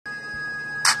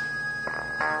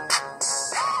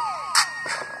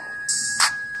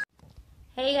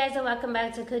Hey guys, and welcome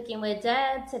back to Cooking with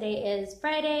Deb. Today is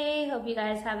Friday. Hope you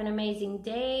guys have an amazing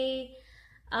day.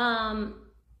 The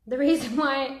reason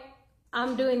why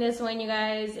I'm doing this one, you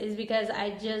guys, is because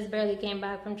I just barely came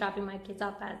back from dropping my kids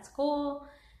off at school.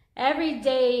 Every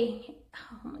day,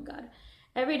 oh my God,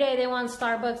 every day they want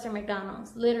Starbucks or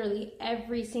McDonald's, literally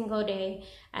every single day.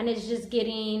 And it's just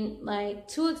getting like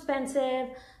too expensive.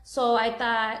 So I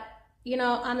thought, you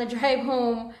know, on the drive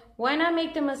home, why not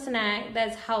make them a snack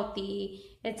that's healthy?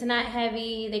 It's not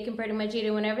heavy. They can pretty much eat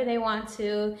it whenever they want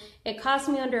to. It cost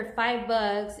me under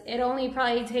 $5. It only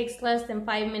probably takes less than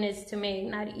 5 minutes to make,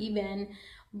 not even.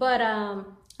 But I'm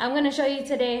gonna show you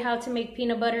today how to make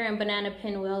peanut butter and banana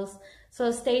pinwheels.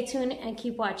 So stay tuned and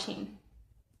keep watching.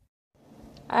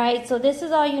 All right, so this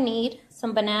is all you need.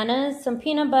 Some bananas, some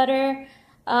peanut butter.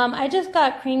 I just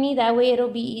got creamy, that way it'll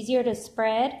be easier to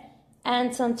spread.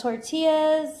 And some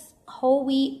tortillas, whole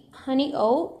wheat, honey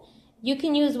oat. You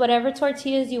can use whatever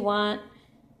tortillas you want.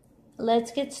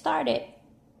 Let's get started.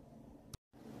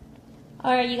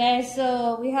 All right, you guys,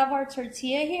 so we have our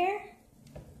tortilla here.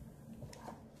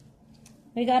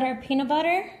 We got our peanut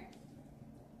butter,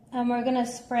 and we're gonna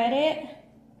spread it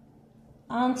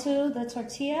onto the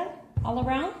tortilla all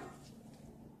around.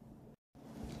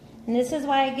 And this is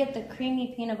why I get the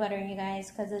creamy peanut butter, you guys,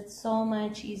 because it's so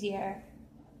much easier.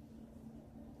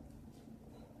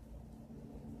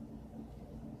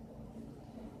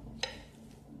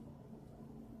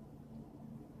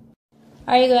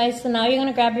 All right, guys, so now you're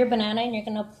gonna grab your banana and you're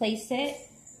gonna place it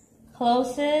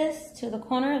closest to the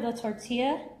corner of the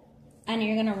tortilla and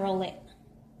you're gonna roll it.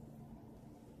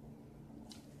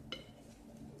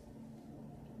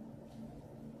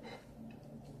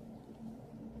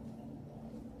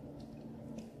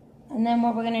 And then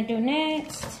what we're gonna do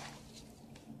next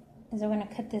is we're gonna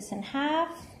cut this in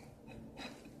half.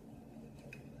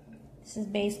 This is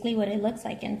basically what it looks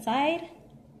like inside.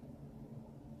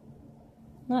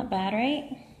 Not bad,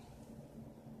 right?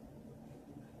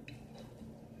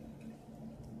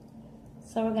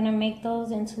 So we're gonna make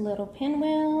those into little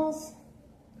pinwheels.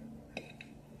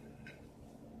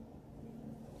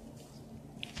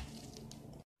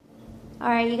 All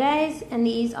right, you guys, and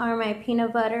these are my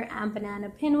peanut butter and banana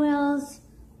pinwheels.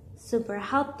 Super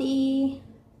healthy.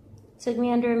 Took me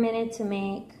under a minute to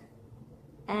make,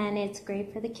 and it's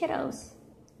great for the kiddos.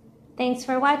 Thanks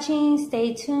for watching.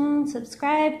 Stay tuned,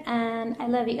 subscribe, and I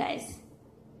love you guys.